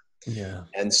better. Yeah.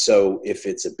 And so if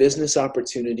it's a business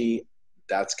opportunity,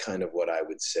 that's kind of what I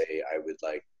would say. I would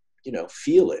like,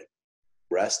 feel it.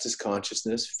 Rest is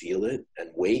consciousness, feel it, and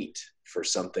wait for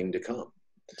something to come.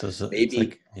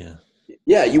 Maybe,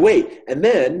 yeah, you wait. And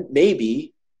then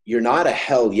maybe you're not a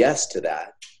hell yes to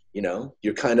that.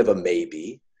 You're kind of a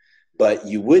maybe, but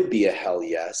you would be a hell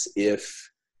yes if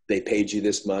they paid you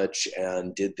this much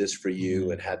and did this for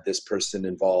you and had this person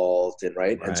involved, and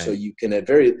right. And so you can at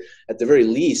the very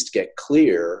least get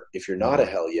clear if you're not a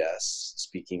hell yes,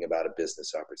 speaking about a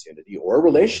business opportunity or a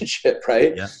relationship,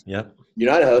 right? Yeah.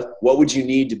 You're not what would you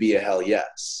need to be a hell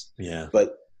yes? Yeah.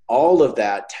 But all of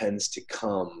that tends to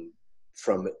come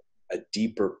from a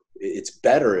deeper, it's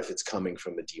better if it's coming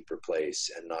from a deeper place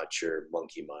and not your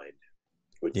monkey mind,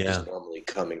 which is normally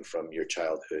coming from your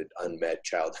unmet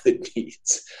childhood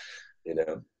needs,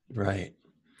 Right.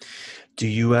 Do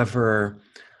you ever,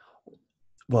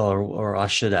 or I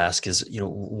should ask is,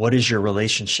 what is your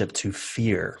relationship to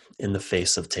fear in the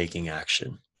face of taking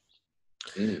action?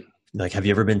 Like, have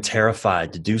you ever been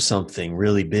terrified to do something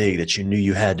really big that you knew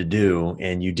you had to do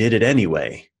and you did it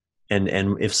anyway? And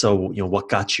if so, what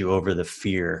got you over the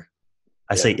fear?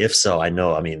 I say, if so, I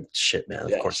know, shit,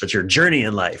 man, of course, that's your journey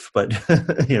in life, but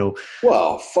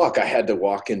Well, fuck, I had to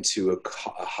walk into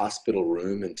a hospital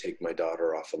room and take my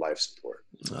daughter off of life support.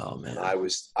 Oh man. I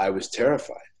was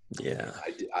terrified. Yeah.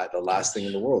 The last thing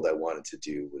in the world I wanted to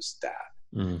do was that.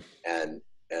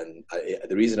 And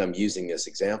the reason I'm using this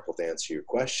example to answer your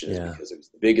question is because it was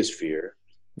the biggest fear.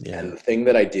 Yeah. And the thing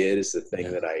that I did is the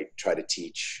thing that I try to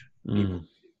teach people,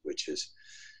 which is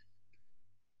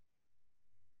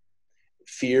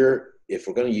fear. If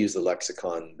we're going to use the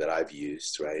lexicon that I've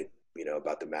used, right,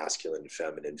 about the masculine and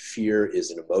feminine, fear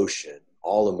is an emotion.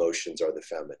 All emotions are the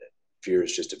feminine. Fear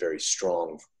is just a very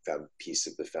strong piece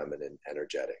of the feminine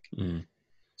energetic.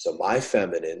 So my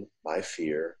feminine, my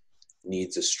fear,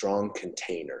 needs a strong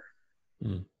container.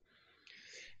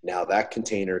 Now that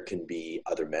container can be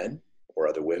other men or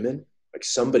other women, like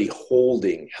somebody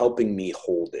helping me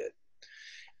hold it.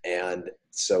 And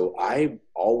so I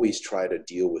always try to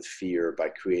deal with fear by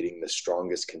creating the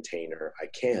strongest container I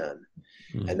can.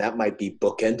 And that might be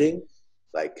bookending.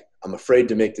 Like, I'm afraid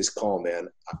to make this call, man.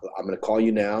 I'm going to call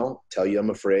you now, tell you I'm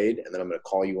afraid, and then I'm going to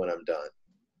call you when I'm done.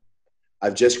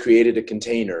 I've just created a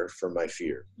container for my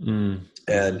fear.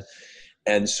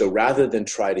 And so rather than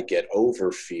try to get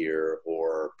over fear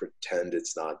or pretend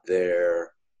it's not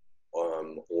there,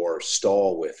 or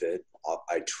stall with it,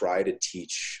 I try to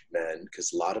teach men,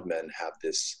 because a lot of men have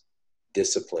this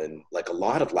discipline, like a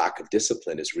lot of lack of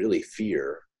discipline is really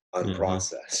fear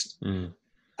unprocessed.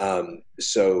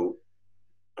 So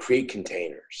create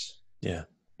containers,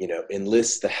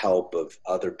 enlist the help of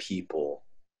other people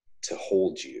to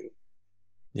hold you.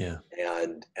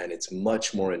 And it's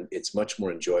much more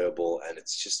enjoyable, and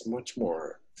it's just much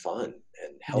more fun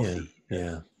and healthy.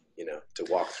 To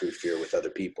walk through fear with other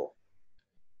people.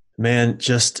 Man,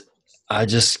 I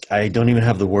don't even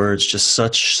have the words, just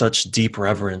such deep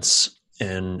reverence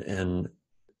and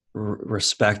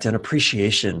respect and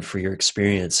appreciation for your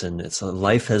experience. And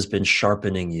life has been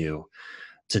sharpening you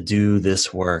to do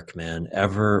this work, man,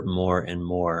 ever more and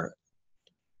more.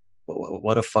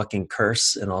 What a fucking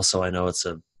curse. And also I know it's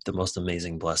the most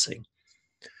amazing blessing.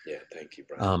 Yeah. Thank you,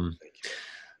 Bryan. Thank you.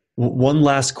 One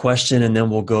last question, and then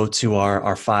we'll go to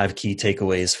our 5 key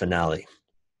takeaways finale.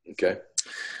 Okay.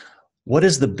 What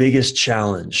is the biggest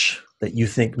challenge that you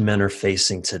think men are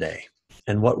facing today?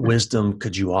 And what wisdom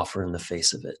could you offer in the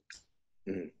face of it?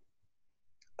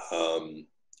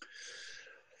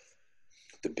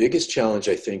 The biggest challenge,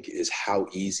 I think, is how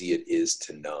easy it is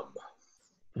to numb.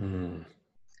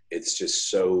 It's just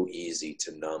so easy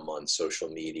to numb on social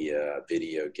media,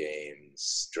 video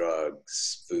games,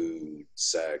 drugs, food,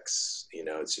 sex.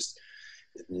 It's just,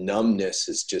 numbness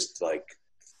is just like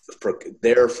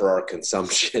there for our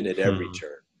consumption at every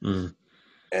turn.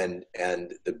 And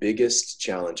the biggest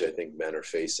challenge I think men are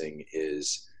facing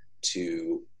is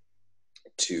to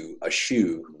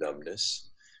eschew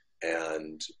numbness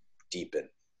and deepen.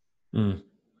 And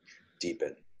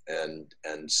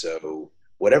so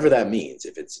whatever that means,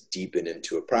 if it's deepen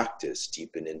into a practice,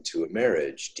 deepen into a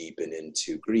marriage, deepen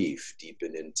into grief,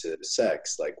 deepen into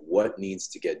sex, like what needs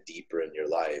to get deeper in your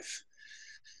life,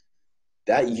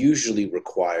 that usually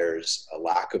requires a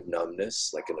lack of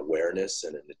numbness, like an awareness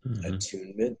and an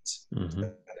attunement. And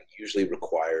it usually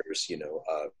requires,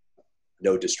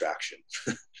 no distraction.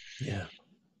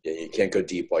 Yeah, you can't go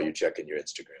deep while you're checking your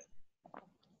Instagram.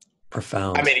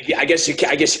 Profound. I mean, I guess you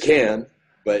can,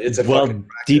 but it's a fucking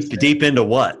practice, deep into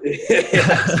what? Yeah,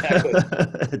 exactly.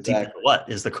 Deep into what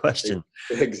is the question?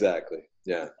 Exactly.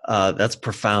 Yeah. That's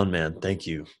profound, man. Thank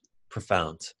you.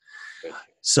 Profound. Thank you.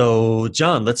 So,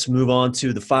 John, let's move on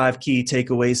to the 5 key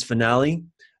takeaways finale,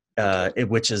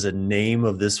 which is a name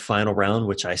of this final round,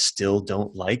 which I still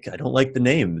don't like. I don't like the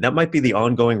name. That might be the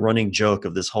ongoing running joke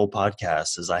of this whole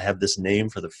podcast is I have this name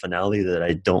for the finale that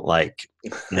I don't like.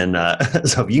 And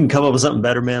so if you can come up with something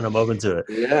better, man, I'm open to it.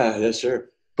 Yeah, sure.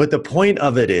 But the point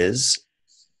of it is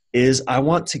I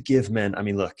want to give men, I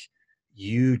mean, look,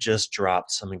 you just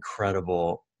dropped some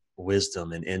incredible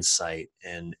wisdom and insight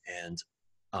and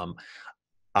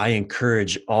I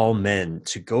encourage all men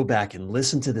to go back and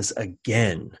listen to this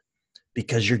again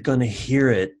because you're going to hear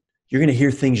it. You're going to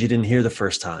hear things you didn't hear the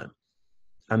first time.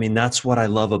 I mean, that's what I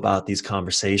love about these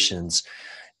conversations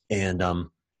and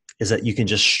is that you can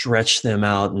just stretch them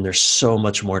out and there's so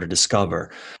much more to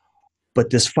discover. But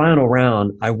this final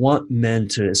round, I want men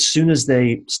to, as soon as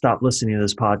they stop listening to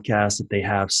this podcast, that they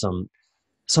have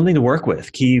something to work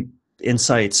with, key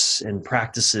insights and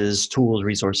practices, tools,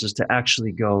 resources to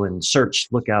actually go and search,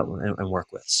 look out and work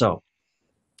with. So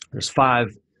there's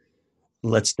 5.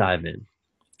 Let's dive in.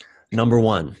 Number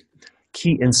 1,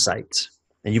 key insight.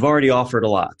 And you've already offered a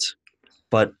lot,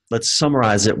 but let's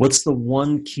summarize it. What's the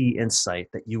one key insight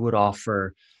that you would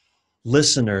offer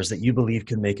listeners that you believe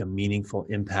can make a meaningful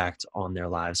impact on their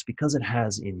lives because it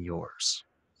has in yours?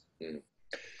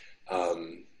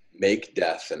 Make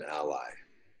death an ally.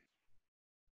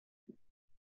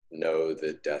 Know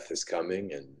that death is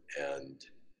coming and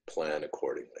plan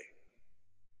accordingly,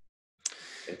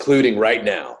 including right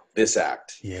now, this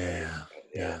act. Yeah.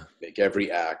 Make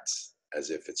every act as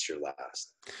if it's your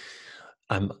last.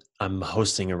 I'm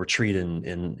hosting a retreat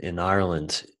in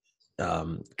Ireland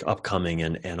upcoming,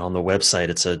 and on the website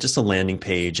it's just a landing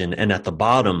page, and at the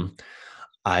bottom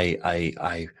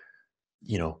I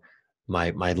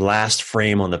my last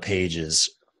frame on the page is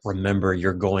remember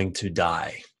you're going to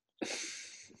die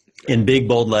in big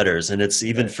bold letters. And it's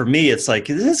even for me, it's like,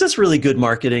 is this really good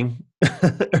marketing?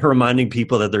 Reminding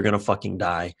people that they're going to fucking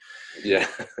die. Yeah.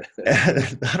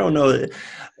 I don't know.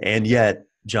 And yet,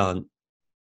 John,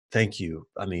 thank you.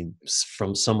 I mean,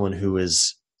 from someone who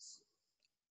is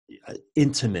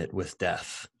intimate with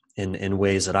death in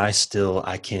ways that I still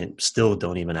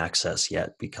don't even access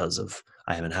yet because of,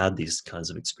 I haven't had these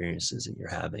kinds of experiences that you're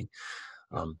having.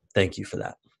 Thank you for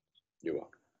that. You're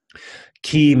welcome.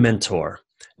 Key mentor.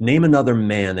 Name another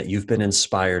man that you've been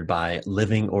inspired by,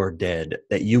 living or dead,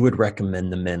 that you would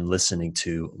recommend the men listening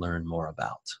to learn more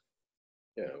about.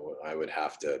 Yeah, well, I would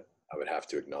have to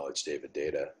acknowledge David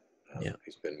Deida.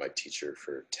 He's been my teacher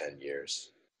for 10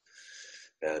 years,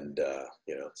 and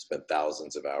spent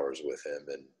thousands of hours with him,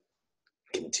 and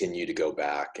continue to go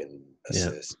back and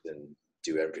assist and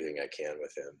do everything I can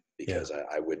with him because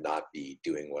I would not be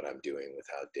doing what I'm doing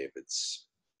without David's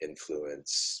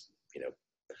influence.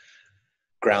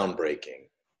 Groundbreaking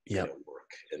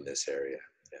work in this area.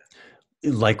 Yeah.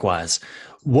 Likewise.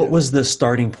 What was the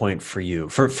starting point for you?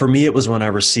 For me, it was when I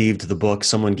received the book.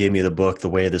 Someone gave me the book, The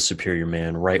Way of the Superior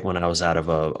Man, right when I was out of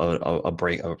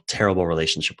a terrible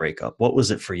relationship breakup. What was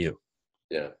it for you?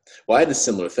 Yeah. Well, I had a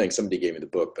similar thing. Somebody gave me the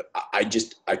book, but I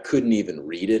couldn't even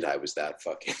read it. I was that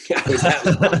So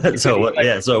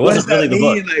it wasn't really the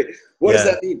book. What does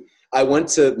that mean? I went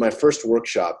to my first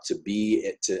workshop to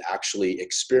actually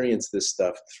experience this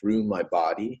stuff through my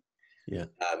body. Yeah.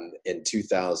 In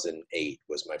 2008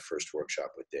 was my first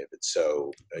workshop with David.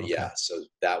 So so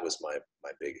that was my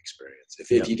big experience.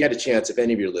 If you get a chance, if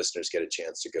any of your listeners get a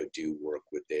chance to go do work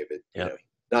with David,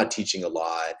 not teaching a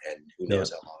lot, and who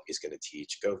knows how long he's going to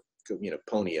teach, go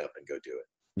pony up and go do it.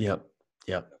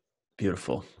 Yep.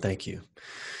 Beautiful. Thank you.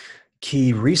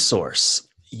 Key resource.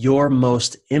 Your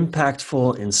most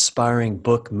impactful, inspiring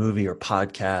book, movie, or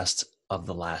podcast of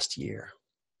the last year?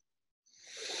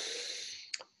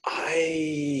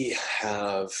 I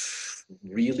have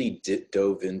really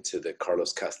dove into the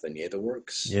Carlos Castaneda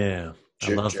works. Yeah,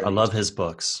 I love his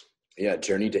books. Yeah,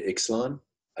 Journey to Ixtlan,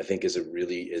 I think is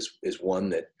one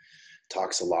that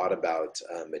talks a lot about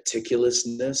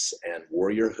meticulousness and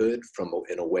warriorhood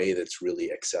in a way that's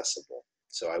really accessible.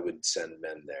 So I would send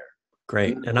men there.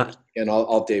 Great. And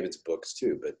all David's books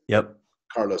too, but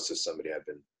Carlos is somebody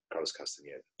Carlos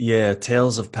Castaneda. Yeah,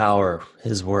 Tales of Power,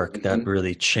 his work that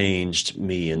really changed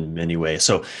me in many ways.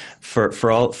 So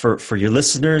for your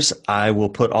listeners, I will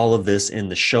put all of this in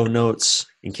the show notes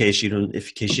in case you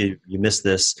missed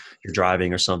this, you're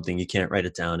driving or something, you can't write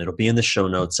it down. It'll be in the show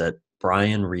notes at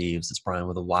Bryan Reeves. It's Bryan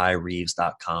with a Y,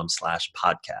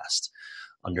 Reeves.com/podcast.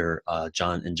 under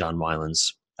John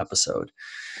Wineland's episode.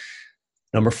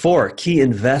 Number 4, key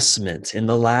investment. In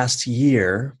the last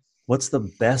year, what's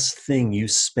the best thing you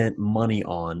spent money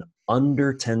on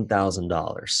under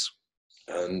 $10,000?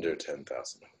 Under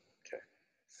 10,000.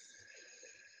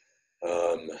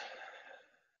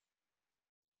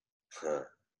 Okay.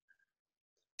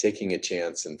 Taking a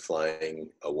chance and flying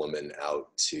a woman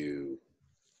out to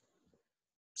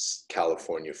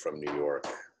California from New York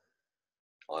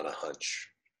on a hunch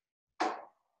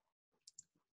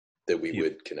that we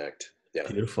would connect. Yeah.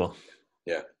 Beautiful.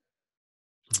 Yeah.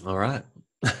 All right.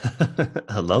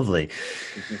 Lovely.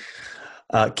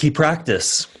 Key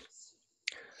practice.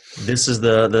 This is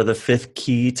the 5th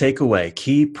key takeaway.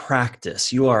 Key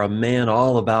practice. You are a man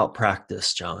all about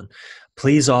practice, John.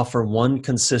 Please offer one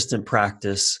consistent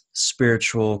practice,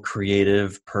 spiritual,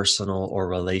 creative, personal, or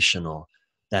relational,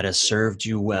 that has served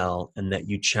you well and that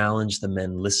you challenge the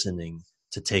men listening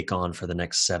to take on for the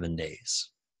next 7 days.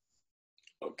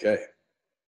 Okay.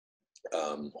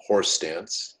 Horse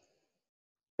stance.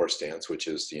 Horse stance, which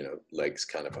is, legs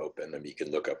kind of open. I mean, you can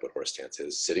look up what horse stance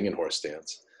is. Sitting in horse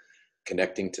stance,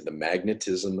 connecting to the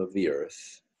magnetism of the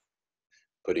earth,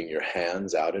 putting your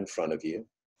hands out in front of you,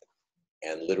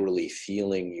 and literally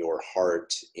feeling your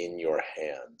heart in your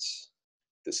hands.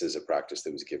 This is a practice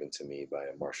that was given to me by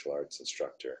a martial arts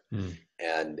instructor.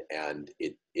 And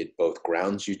it both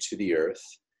grounds you to the earth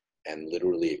and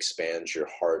literally expands your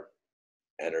heart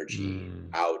energy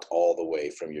out all the way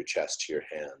from your chest to your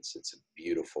hands. It's a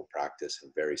beautiful practice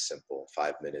and very simple.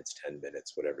 5 minutes, 10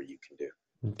 minutes, whatever you can do.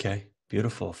 Okay,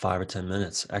 beautiful. 5 or 10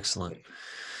 minutes. Excellent.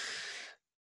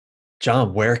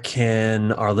 John, where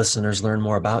can our listeners learn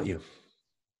more about you?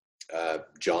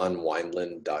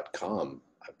 JohnWineland.com.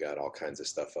 I've got all kinds of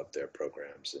stuff up there,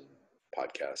 programs and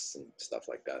podcasts and stuff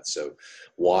like that. So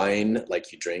wine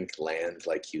like you drink, land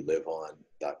like you live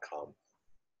on.com.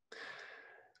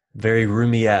 Very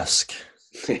Rumi-esque.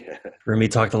 Rumi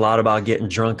talked a lot about getting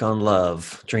drunk on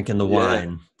love, drinking the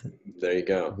wine. There you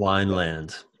go.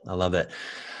 Wineland. I love it.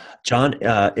 John,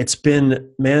 it's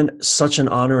been, man, such an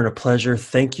honor and a pleasure.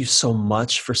 Thank you so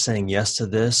much for saying yes to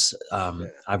this.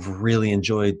 I've really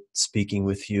enjoyed speaking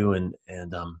with you, and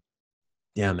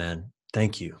yeah, man,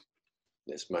 thank you.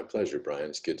 It's my pleasure,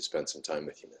 Bryan. It's good to spend some time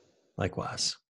with you, man. Likewise.